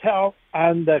refs tell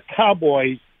on the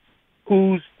Cowboys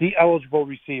who's the eligible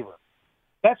receiver?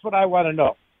 That's what I want to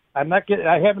know. I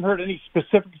haven't heard any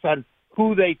specifics on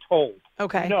who they told.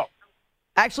 Okay. No.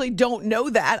 Actually don't know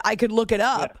that. I could look it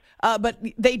up. Yeah. But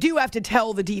they do have to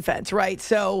tell the defense, right?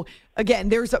 So, again,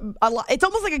 there's a lot. It's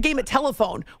almost like a game of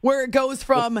telephone where it goes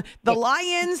from the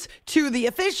Lions to the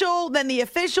official, then the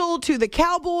official to the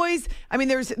Cowboys. I mean,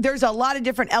 there's a lot of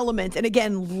different elements. And,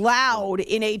 again, loud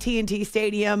in AT&T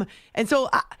Stadium. And so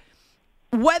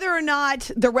whether or not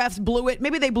the refs blew it,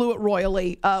 maybe they blew it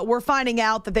royally. We're finding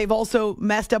out that they've also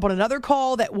messed up on another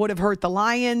call that would have hurt the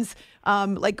Lions,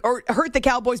 or hurt the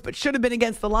Cowboys, but should have been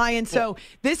against the Lions. So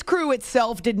this crew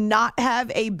itself did not have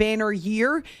a banner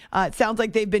year. It sounds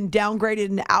like they've been downgraded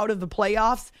and out of the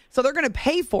playoffs, so they're going to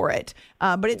pay for it.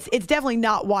 But it's definitely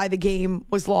not why the game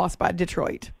was lost by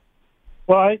Detroit.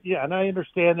 Well, and I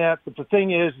understand that. But the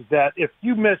thing is that if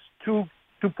you miss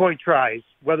two-point tries,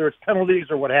 whether it's penalties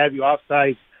or what have you,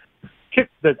 offsides, kick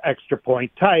the extra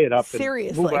point, tie it up,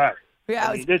 seriously. And move on.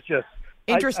 Yeah, it's just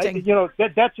interesting.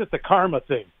 That's just a karma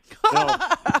thing.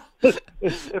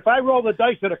 If I roll the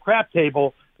dice at a crap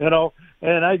table, and all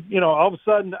of a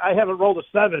sudden I haven't rolled a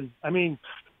 7, I mean,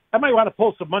 I might want to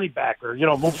pull some money back or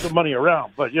move some money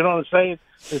around. But you know what I'm saying?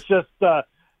 It's just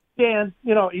Dan.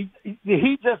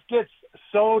 He just gets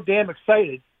so damn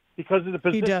excited because of the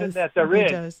position that they're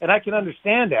in, and I can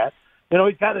understand that.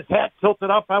 He's got his hat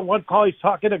tilted up on one call. He's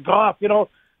talking to Goff.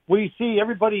 We see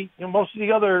everybody, most of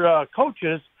the other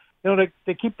coaches,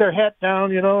 they keep their hat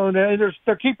down, and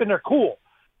they're keeping their cool.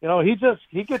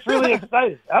 He gets really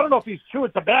excited. I don't know if he's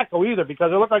chewing tobacco either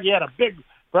because it looked like he had a big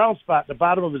brown spot at the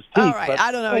bottom of his teeth. All right, I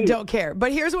don't know. I don't care.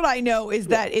 But here's what I know is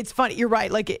that it's funny. You're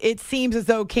right. Like, it seems as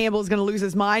though Campbell is going to lose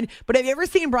his mind. But have you ever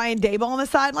seen Brian Daboll on the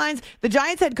sidelines? The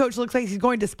Giants head coach looks like he's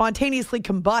going to spontaneously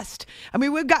combust. I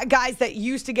mean, we've got guys that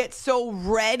used to get so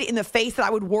red in the face that I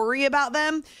would worry about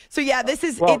them. So, yeah,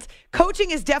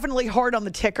 coaching is definitely hard on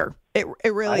the ticker. It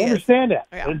really is. I understand that.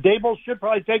 Yeah. And Daboll should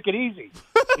probably take it easy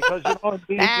because,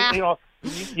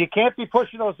 you can't be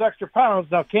pushing those extra pounds.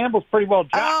 Now, Campbell's pretty well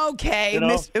jacked. Okay.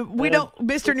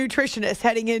 Mr. Nutritionist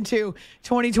heading into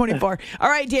 2024. All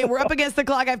right, Dan, we're up against the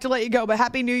clock. I have to let you go, but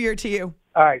Happy New Year to you.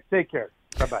 All right, take care.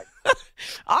 Bye-bye.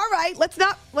 All right,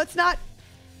 let's not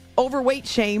overweight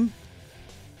shame.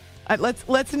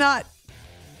 Let's not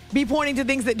be pointing to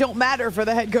things that don't matter for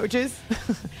the head coaches.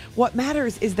 What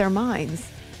matters is their minds,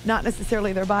 not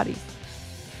necessarily their bodies.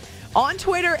 On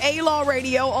Twitter, A-Law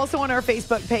Radio, also on our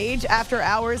Facebook page, After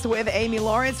Hours with Amy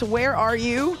Lawrence. Where are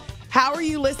you? How are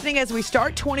you listening as we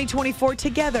start 2024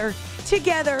 together,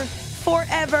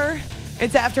 forever?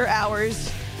 It's After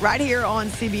Hours right here on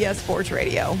CBS Sports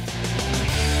Radio.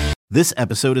 This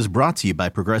episode is brought to you by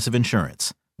Progressive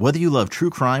Insurance. Whether you love true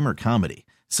crime or comedy,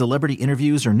 celebrity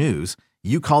interviews or news,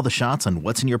 you call the shots on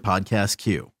what's in your podcast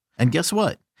queue. And guess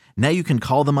what? Now you can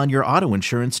call them on your auto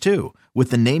insurance too with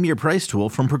the Name Your Price tool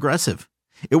from Progressive.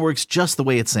 It works just the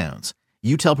way it sounds.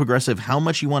 You tell Progressive how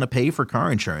much you want to pay for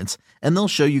car insurance, and they'll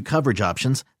show you coverage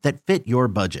options that fit your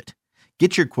budget.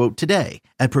 Get your quote today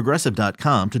at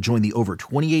Progressive.com to join the over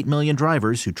 28 million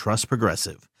drivers who trust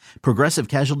Progressive. Progressive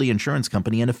Casualty Insurance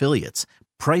Company and Affiliates.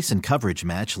 Price and coverage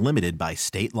match limited by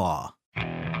state law.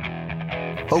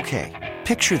 Okay,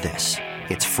 picture this.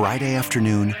 It's Friday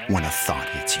afternoon when a thought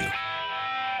hits you.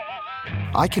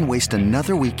 I can waste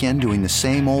another weekend doing the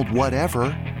same old whatever,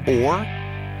 or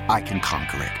I can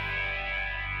conquer it.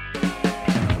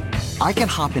 I can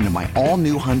hop into my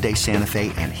all-new Hyundai Santa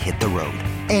Fe and hit the road.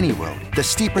 Any road. The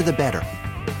steeper, the better.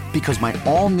 Because my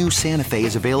all-new Santa Fe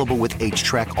is available with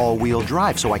H-Track all-wheel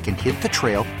drive, so I can hit the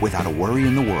trail without a worry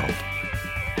in the world.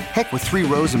 Heck, with 3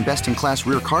 rows and best-in-class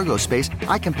rear cargo space,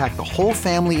 I can pack the whole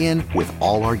family in with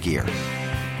all our gear.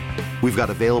 We've got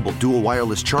available dual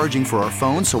wireless charging for our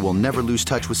phones, so we'll never lose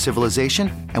touch with civilization,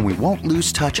 and we won't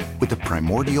lose touch with the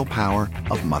primordial power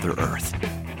of Mother Earth.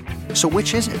 So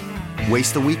which is it?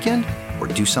 Waste the weekend or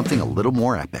do something a little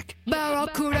more epic?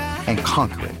 And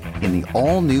conquer it in the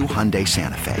all-new Hyundai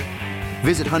Santa Fe.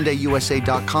 Visit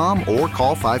HyundaiUSA.com or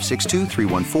call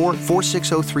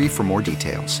 562-314-4603 for more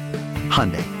details.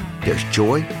 Hyundai, there's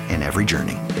joy in every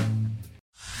journey.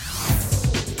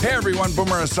 Hey everyone,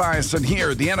 Boomer Esiason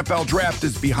here. The NFL Draft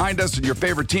is behind us and your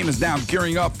favorite team is now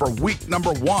gearing up for week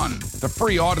number 1. The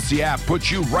free Odyssey app puts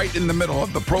you right in the middle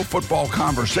of the pro football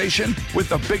conversation with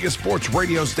the biggest sports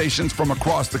radio stations from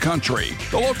across the country.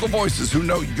 The local voices who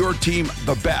know your team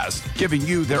the best, giving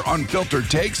you their unfiltered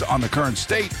takes on the current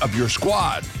state of your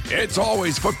squad. It's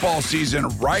always football season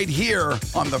right here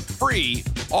on the free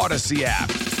Odyssey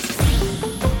app.